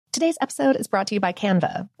Today's episode is brought to you by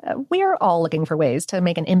Canva. We're all looking for ways to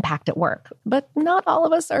make an impact at work, but not all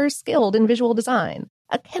of us are skilled in visual design.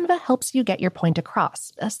 Canva helps you get your point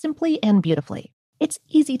across, simply and beautifully. It's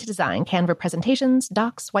easy to design Canva presentations,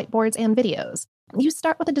 docs, whiteboards, and videos. You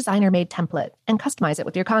start with a designer-made template and customize it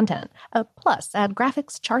with your content. Plus, add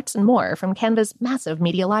graphics, charts, and more from Canva's massive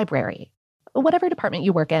media library. Whatever department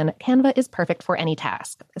you work in, Canva is perfect for any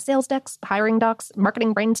task. Sales decks, hiring docs,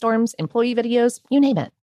 marketing brainstorms, employee videos, you name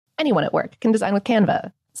it. Anyone at work can design with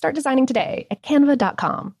Canva. Start designing today at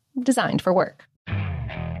canva.com. Designed for work.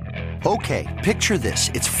 Okay, picture this.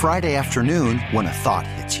 It's Friday afternoon when a thought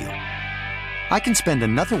hits you. I can spend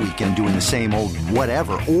another weekend doing the same old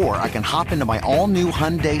whatever, or I can hop into my all-new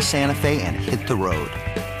Hyundai Santa Fe and hit the road.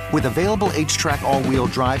 With available H-Track all-wheel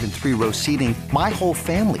drive and 3-row seating, my whole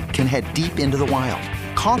family can head deep into the wild.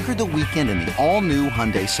 Conquer the weekend in the all-new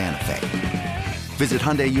Hyundai Santa Fe. Visit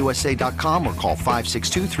HyundaiUSA.com or call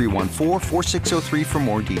 562-314-4603 for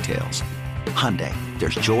more details. Hyundai,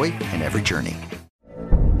 there's joy in every journey.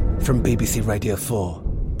 From BBC Radio 4,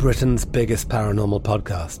 Britain's biggest paranormal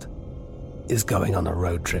podcast is going on a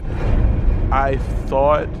road trip. I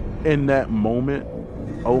thought in that moment,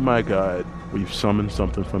 oh my God, we've summoned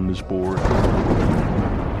something from this board.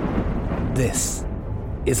 This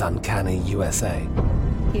is Uncanny USA.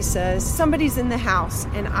 He says, somebody's in the house,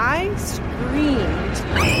 and I screamed.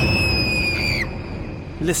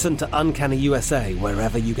 Listen to Uncanny USA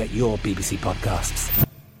wherever you get your BBC podcasts,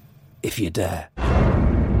 if you dare.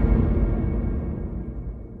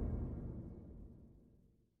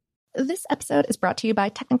 This episode is brought to you by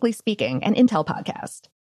Technically Speaking, an Intel podcast.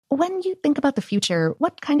 When you think about the future,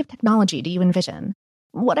 what kind of technology do you envision?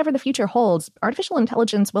 Whatever the future holds, artificial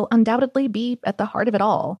intelligence will undoubtedly be at the heart of it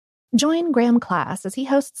all. Join Graham Class as he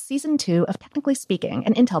hosts Season 2 of Technically Speaking,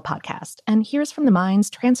 an Intel podcast, and hears from the minds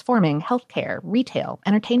transforming healthcare, retail,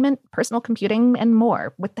 entertainment, personal computing, and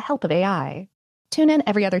more with the help of AI. Tune in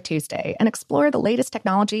every other Tuesday and explore the latest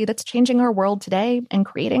technology that's changing our world today and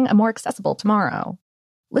creating a more accessible tomorrow.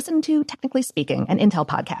 Listen to Technically Speaking, an Intel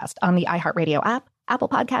podcast on the iHeartRadio app, Apple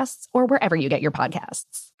Podcasts, or wherever you get your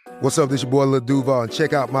podcasts. What's up, this your boy Lil Duval, and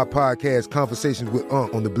check out my podcast, Conversations with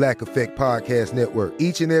Unc, on the Black Effect Podcast Network.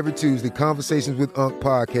 Each and every Tuesday, Conversations with Unc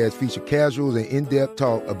podcast feature casuals and in-depth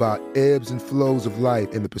talk about ebbs and flows of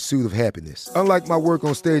life and the pursuit of happiness. Unlike my work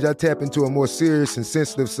on stage, I tap into a more serious and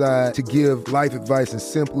sensitive side to give life advice and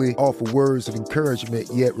simply offer words of encouragement,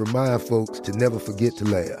 yet remind folks to never forget to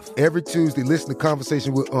laugh. Every Tuesday, listen to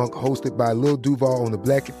Conversation with Unc, hosted by Lil Duval on the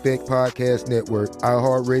Black Effect Podcast Network,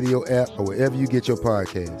 iHeartRadio app, or wherever you get your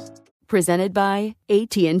podcasts. Presented by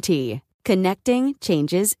AT&T. Connecting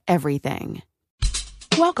changes everything.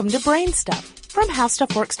 Welcome to Brain Stuff from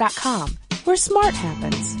HowStuffWorks.com, where smart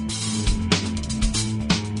happens.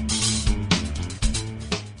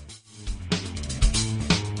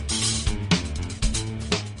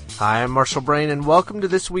 Hi, I'm Marshall Brain, and welcome to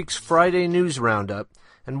this week's Friday News Roundup.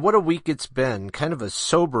 And what a week it's been. Kind of a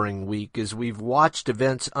sobering week as we've watched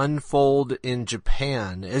events unfold in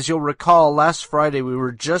Japan. As you'll recall, last Friday we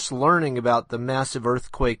were just learning about the massive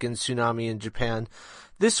earthquake and tsunami in Japan.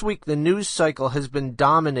 This week the news cycle has been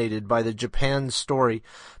dominated by the Japan story,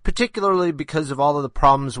 particularly because of all of the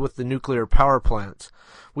problems with the nuclear power plants.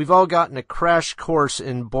 We've all gotten a crash course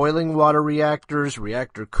in boiling water reactors,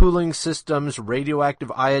 reactor cooling systems,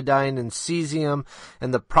 radioactive iodine and cesium,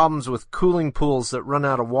 and the problems with cooling pools that run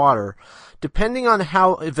out of water. Depending on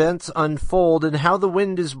how events unfold and how the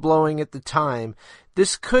wind is blowing at the time,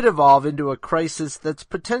 this could evolve into a crisis that's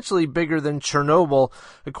potentially bigger than Chernobyl,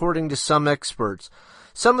 according to some experts.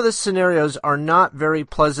 Some of the scenarios are not very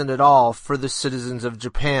pleasant at all for the citizens of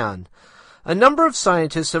Japan. A number of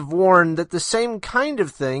scientists have warned that the same kind of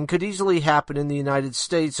thing could easily happen in the United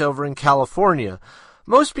States over in California.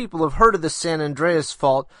 Most people have heard of the San Andreas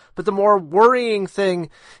Fault, but the more worrying thing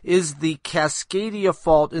is the Cascadia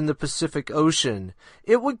Fault in the Pacific Ocean.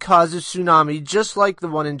 It would cause a tsunami just like the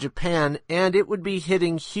one in Japan, and it would be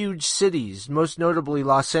hitting huge cities, most notably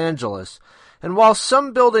Los Angeles. And while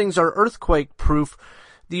some buildings are earthquake-proof,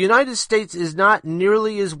 the United States is not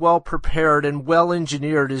nearly as well prepared and well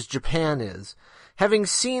engineered as Japan is. Having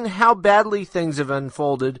seen how badly things have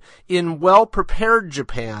unfolded in well-prepared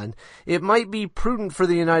Japan, it might be prudent for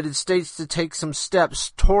the United States to take some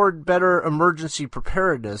steps toward better emergency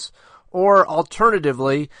preparedness. Or,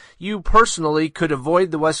 alternatively, you personally could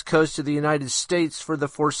avoid the west coast of the United States for the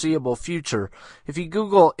foreseeable future. If you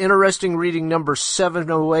Google interesting reading number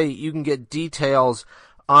 708, you can get details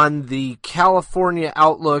on the California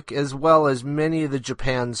outlook as well as many of the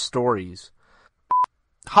Japan stories.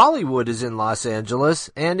 Hollywood is in Los Angeles,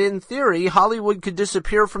 and in theory, Hollywood could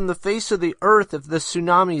disappear from the face of the earth if the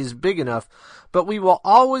tsunami is big enough, but we will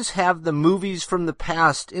always have the movies from the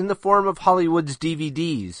past in the form of Hollywood's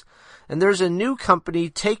DVDs. And there's a new company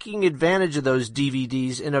taking advantage of those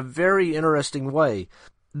DVDs in a very interesting way.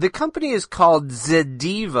 The company is called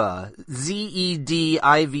Zediva,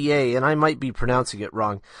 Z-E-D-I-V-A, and I might be pronouncing it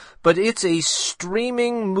wrong, but it's a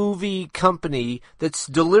streaming movie company that's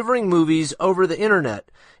delivering movies over the internet.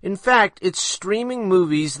 In fact, it's streaming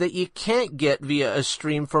movies that you can't get via a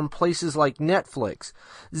stream from places like Netflix.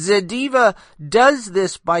 Zediva does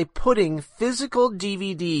this by putting physical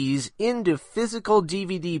DVDs into physical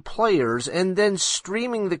DVD players and then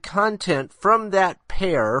streaming the content from that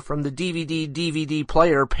pair, from the DVD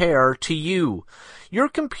player pair, to you. Your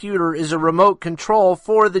computer is a remote control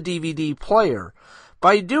for the DVD player.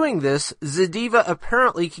 By doing this, Zediva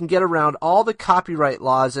apparently can get around all the copyright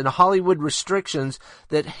laws and Hollywood restrictions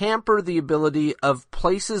that hamper the ability of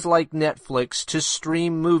places like Netflix to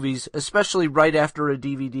stream movies, especially right after a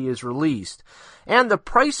DVD is released. And the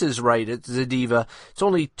price is right at Zediva. It's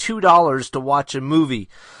only $2 to watch a movie.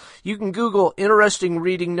 You can Google Interesting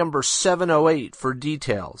Reading number 708 for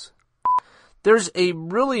details. There's a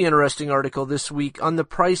really interesting article this week on the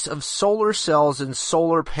price of solar cells and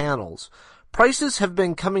solar panels. Prices have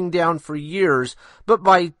been coming down for years, but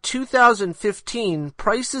by 2015,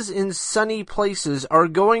 prices in sunny places are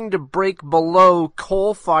going to break below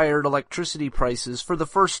coal-fired electricity prices for the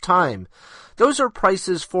first time. Those are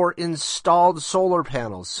prices for installed solar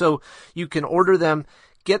panels, so you can order them,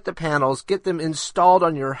 get the panels, get them installed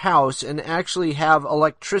on your house, and actually have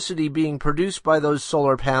electricity being produced by those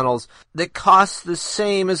solar panels that costs the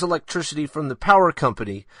same as electricity from the power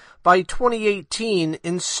company. By 2018,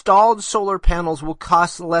 installed solar panels will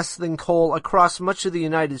cost less than coal across much of the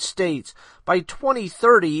United States. By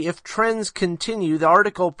 2030, if trends continue, the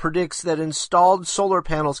article predicts that installed solar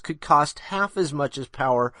panels could cost half as much as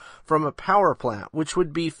power from a power plant, which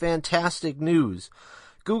would be fantastic news.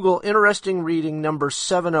 Google Interesting Reading number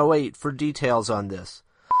 708 for details on this.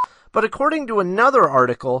 But according to another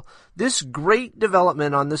article, this great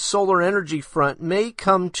development on the solar energy front may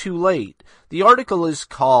come too late. The article is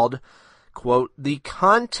called, quote, "The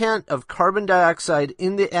content of carbon dioxide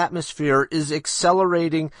in the atmosphere is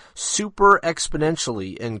accelerating super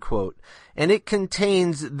exponentially," end quote. And it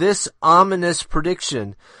contains this ominous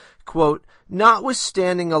prediction, quote,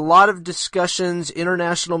 "Notwithstanding a lot of discussions,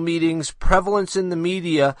 international meetings, prevalence in the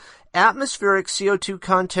media, atmospheric CO2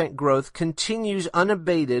 content growth continues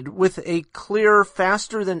unabated with a clear,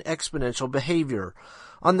 faster than exponential behavior.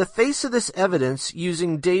 On the face of this evidence,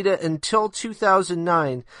 using data until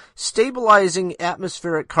 2009, stabilizing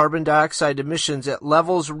atmospheric carbon dioxide emissions at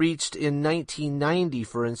levels reached in 1990,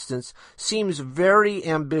 for instance, seems very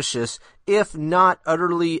ambitious, if not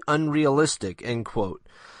utterly unrealistic," end quote.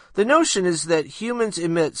 The notion is that humans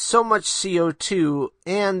emit so much CO2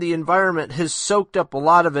 and the environment has soaked up a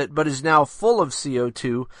lot of it but is now full of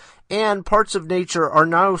CO2, and parts of nature are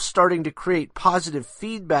now starting to create positive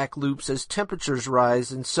feedback loops as temperatures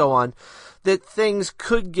rise and so on, that things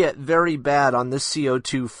could get very bad on the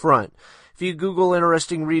CO2 front. If you Google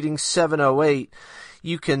Interesting Reading 708,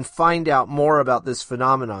 you can find out more about this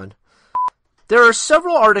phenomenon. There are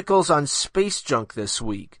several articles on space junk this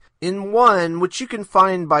week. In one, which you can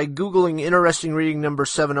find by Googling Interesting Reading number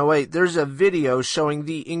 708, there's a video showing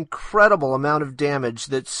the incredible amount of damage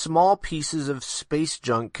that small pieces of space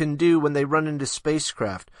junk can do when they run into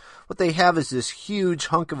spacecraft. What they have is this huge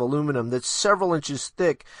hunk of aluminum that's several inches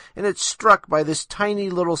thick, and it's struck by this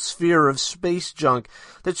tiny little sphere of space junk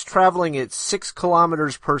that's traveling at 6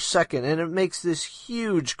 kilometers per second, and it makes this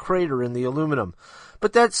huge crater in the aluminum.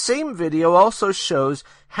 But that same video also shows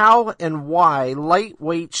how and why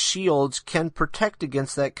lightweight shields can protect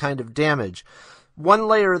against that kind of damage. One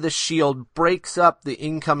layer of the shield breaks up the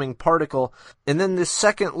incoming particle, and then the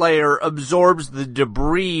second layer absorbs the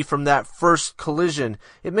debris from that first collision.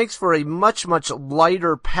 It makes for a much, much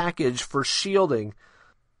lighter package for shielding.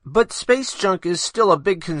 But space junk is still a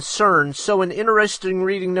big concern, so in Interesting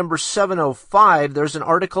Reading number 705, there's an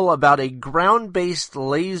article about a ground-based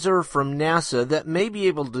laser from NASA that may be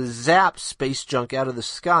able to zap space junk out of the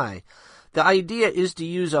sky. The idea is to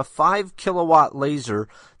use a 5-kilowatt laser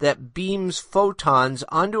that beams photons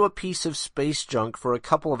onto a piece of space junk for a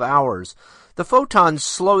couple of hours. The photons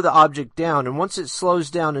slow the object down, and once it slows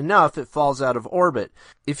down enough, it falls out of orbit.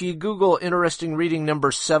 If you Google Interesting Reading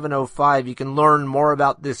number 705, you can learn more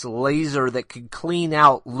about this laser that could clean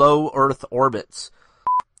out low Earth orbits.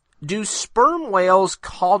 Do sperm whales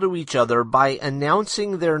call to each other by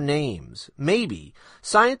announcing their names? Maybe.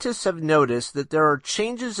 Scientists have noticed that there are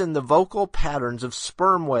changes in the vocal patterns of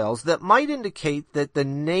sperm whales that might indicate that the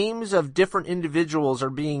names of different individuals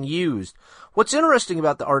are being used. What's interesting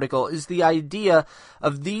about the article is the idea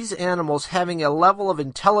of these animals having a level of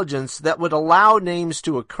intelligence that would allow names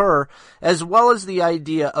to occur, as well as the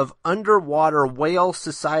idea of underwater whale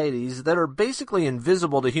societies that are basically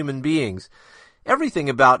invisible to human beings. Everything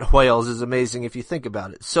about whales is amazing if you think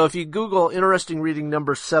about it. So if you Google interesting reading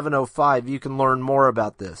number 705, you can learn more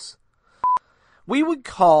about this. We would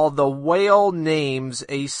call the whale names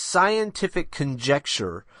a scientific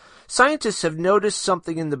conjecture. Scientists have noticed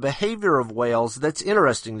something in the behavior of whales that's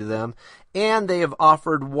interesting to them, and they have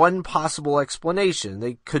offered one possible explanation.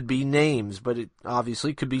 They could be names, but it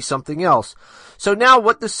obviously could be something else. So now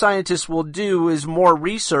what the scientists will do is more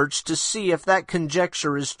research to see if that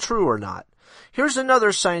conjecture is true or not. Here's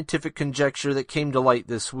another scientific conjecture that came to light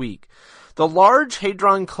this week. The Large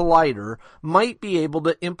Hadron Collider might be able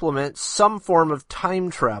to implement some form of time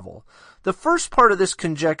travel. The first part of this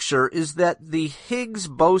conjecture is that the Higgs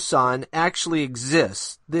boson actually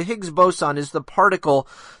exists. The Higgs boson is the particle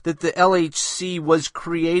that the LHC was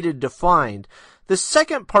created to find. The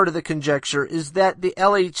second part of the conjecture is that the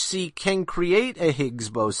LHC can create a Higgs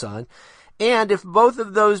boson, and if both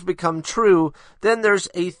of those become true, then there's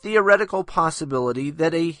a theoretical possibility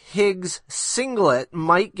that a Higgs singlet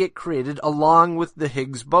might get created along with the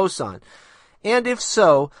Higgs boson. And if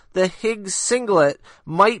so, the Higgs singlet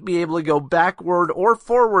might be able to go backward or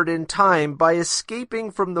forward in time by escaping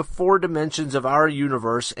from the 4 dimensions of our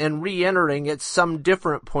universe and re-entering at some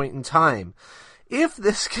different point in time. If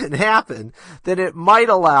this can happen, then it might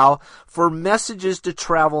allow for messages to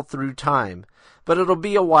travel through time. But it'll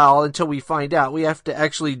be a while until we find out. We have to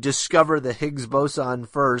actually discover the Higgs boson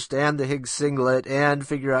first and the Higgs singlet and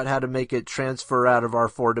figure out how to make it transfer out of our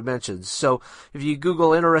 4 dimensions. So if you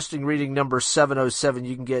Google interesting reading number 707,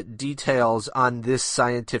 you can get details on this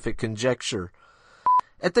scientific conjecture.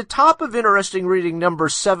 At the top of interesting reading number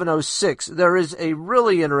 706, there is a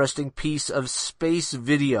really interesting piece of space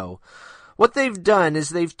video. What they've done is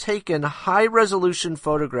they've taken high-resolution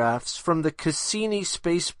photographs from the Cassini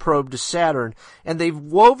space probe to Saturn, and they've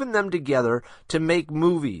woven them together to make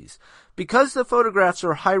movies. Because the photographs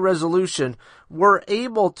are high-resolution, we're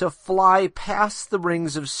able to fly past the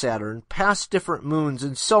rings of Saturn, past different moons,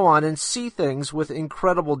 and so on, and see things with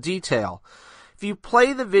incredible detail. If you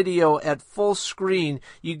play the video at full screen,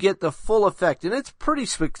 you get the full effect, and it's pretty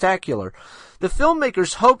spectacular. The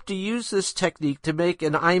filmmakers hope to use this technique to make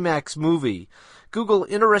an IMAX movie. Google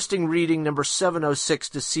interesting reading number 706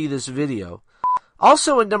 to see this video.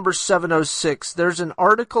 Also in number 706, there's an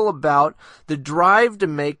article about the drive to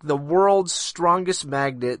make the world's strongest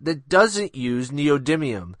magnet that doesn't use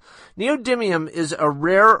neodymium. Neodymium is a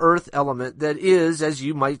rare earth element that is, as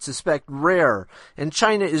you might suspect, rare. And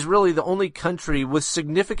China is really the only country with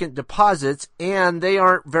significant deposits, and they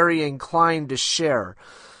aren't very inclined to share.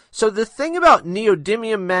 So the thing about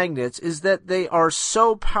neodymium magnets is that they are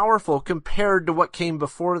so powerful compared to what came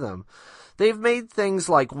before them. They've made things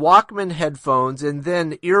like Walkman headphones and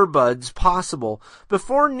then earbuds possible.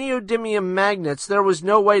 Before neodymium magnets, there was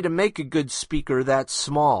no way to make a good speaker that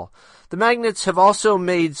small. The magnets have also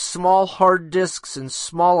made small hard disks and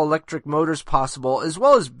small electric motors possible, as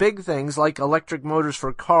well as big things like electric motors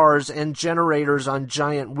for cars and generators on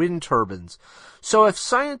giant wind turbines. So if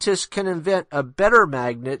scientists can invent a better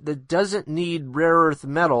magnet that doesn't need rare earth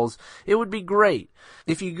metals, it would be great.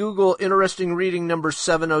 If you Google interesting reading number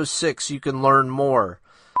 706, you can learn more.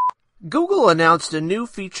 Google announced a new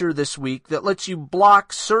feature this week that lets you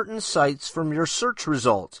block certain sites from your search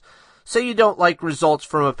results. Say you don't like results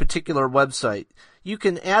from a particular website. You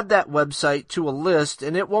can add that website to a list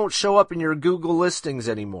and it won't show up in your Google listings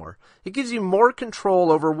anymore. It gives you more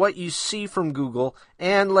control over what you see from Google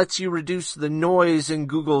and lets you reduce the noise in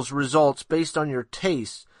Google's results based on your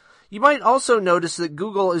tastes. You might also notice that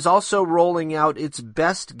Google is also rolling out its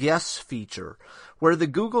Best Guess feature, where the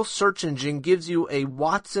Google search engine gives you a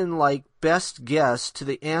Watson-like best guess to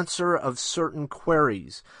the answer of certain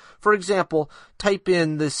queries. For example, type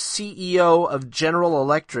in the CEO of General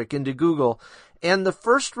Electric into Google, and the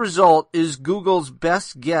first result is Google's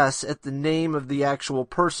best guess at the name of the actual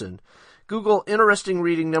person. Google interesting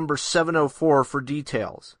reading number 704 for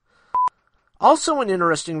details. Also, an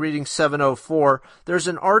interesting reading 704, there's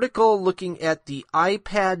an article looking at the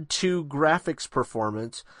iPad 2 graphics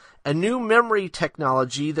performance, a new memory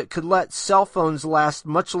technology that could let cell phones last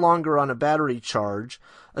much longer on a battery charge,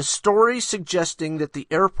 a story suggesting that the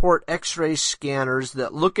airport X-ray scanners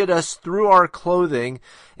that look at us through our clothing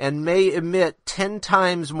and may emit 10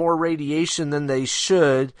 times more radiation than they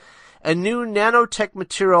should, a new nanotech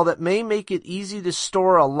material that may make it easy to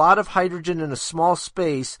store a lot of hydrogen in a small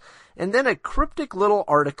space, and then a cryptic little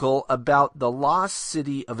article about the lost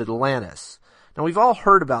city of Atlantis. Now, we've all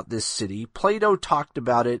heard about this city. Plato talked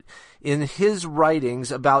about it in his writings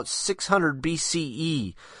about 600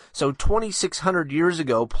 BCE. So 2,600 years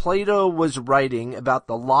ago, Plato was writing about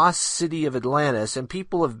the lost city of Atlantis, and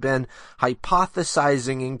people have been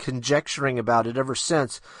hypothesizing and conjecturing about it ever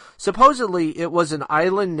since. Supposedly, it was an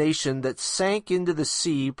island nation that sank into the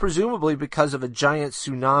sea, presumably because of a giant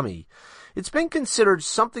tsunami. It's been considered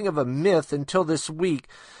something of a myth until this week.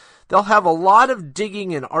 They'll have a lot of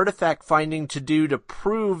digging and artifact finding to do to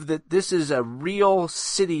prove that this is a real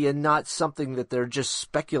city and not something that they're just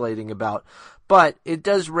speculating about. But it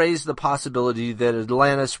does raise the possibility that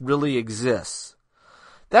Atlantis really exists.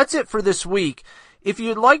 That's it for this week. If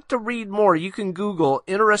you'd like to read more, you can Google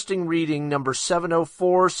Interesting Reading number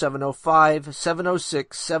 704, 705,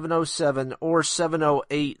 706, 707, or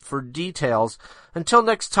 708 for details. Until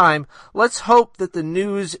next time, let's hope that the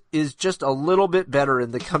news is just a little bit better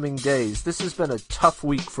in the coming days. This has been a tough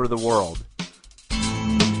week for the world.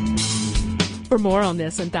 For more on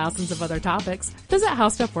this and thousands of other topics, visit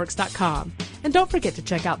HowStuffWorks.com. And don't forget to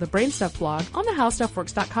check out the Brainstuff blog on the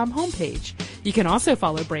HowStuffWorks.com homepage. You can also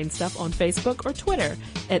follow Brainstuff on Facebook or Twitter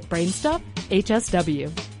at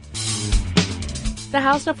BrainstuffHSW. The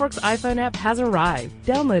HowStuffWorks iPhone app has arrived.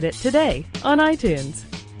 Download it today on iTunes.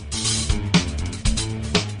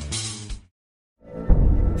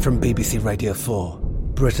 From BBC Radio 4,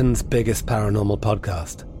 Britain's biggest paranormal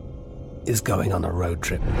podcast is going on a road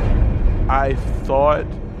trip. I thought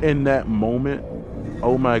in that moment,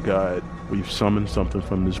 oh my God, we've summoned something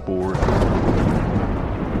from this board.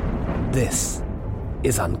 This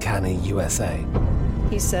is Uncanny USA.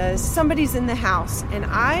 He says, somebody's in the house, and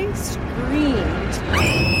I screamed.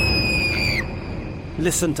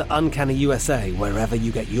 Listen to Uncanny USA wherever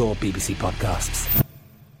you get your BBC podcasts,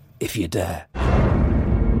 if you dare.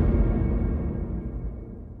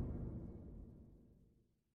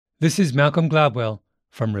 This is Malcolm Gladwell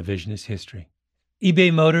from Revisionist History.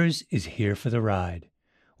 eBay Motors is here for the ride.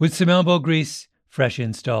 With some elbow grease, fresh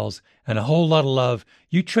installs, and a whole lot of love,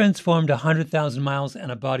 you transformed 100,000 miles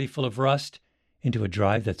and a body full of rust into a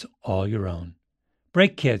drive that's all your own.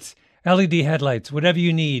 Brake kits, LED headlights, whatever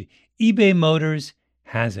you need, eBay Motors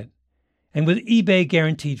has it. And with eBay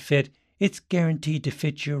Guaranteed Fit, it's guaranteed to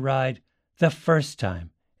fit your ride the first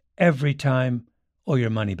time, every time, or your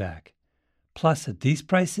money back. Plus, at these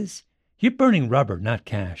prices, you're burning rubber, not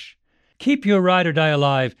cash. Keep your ride or die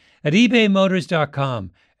alive at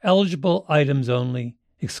ebaymotors.com. Eligible items only.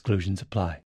 Exclusions apply.